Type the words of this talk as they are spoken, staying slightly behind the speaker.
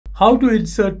How to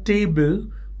insert table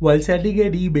while sending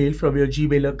an email from your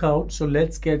Gmail account. So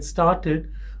let's get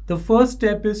started. The first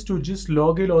step is to just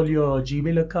log in on your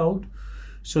Gmail account.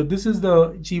 So this is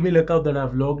the Gmail account that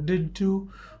I've logged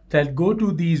into. Then go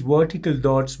to these vertical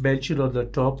dots mentioned on the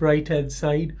top right hand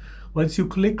side. Once you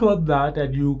click on that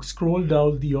and you scroll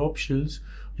down the options,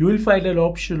 you will find an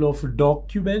option of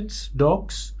documents,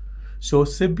 docs. So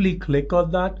simply click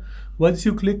on that. Once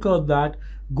you click on that,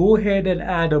 go ahead and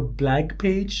add a blank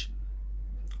page.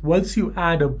 Once you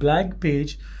add a blank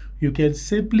page, you can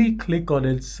simply click on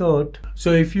insert.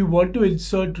 So if you want to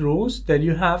insert rows, then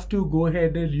you have to go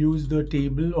ahead and use the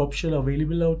table option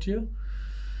available out here.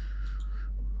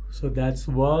 So that's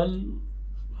one.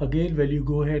 Again, when you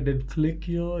go ahead and click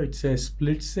here, it says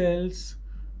split cells.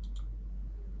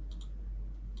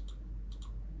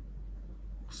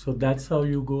 So that's how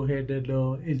you go ahead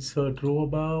and insert row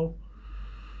above.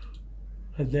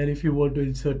 And then if you want to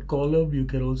insert column, you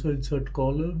can also insert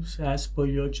columns as per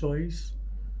your choice.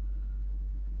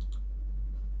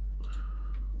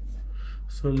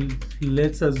 So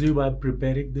let's assume I'm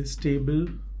preparing this table.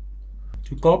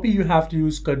 To copy, you have to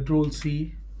use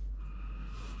Ctrl+C.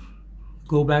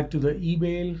 Go back to the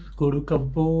email, go to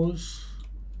compose,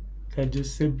 and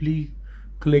just simply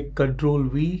click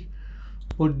Ctrl+V.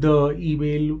 Put the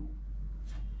email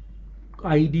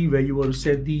ID where you want to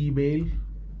send the email,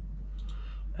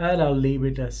 and I'll name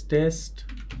it as test,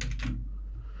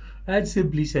 and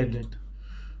simply send it.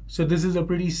 So this is a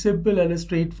pretty simple and a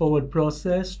straightforward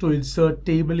process to insert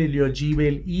table in your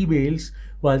Gmail emails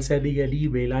while sending an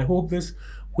email. I hope this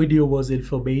video was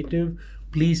informative.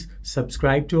 Please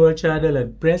subscribe to our channel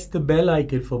and press the bell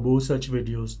icon for more such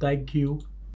videos. Thank you.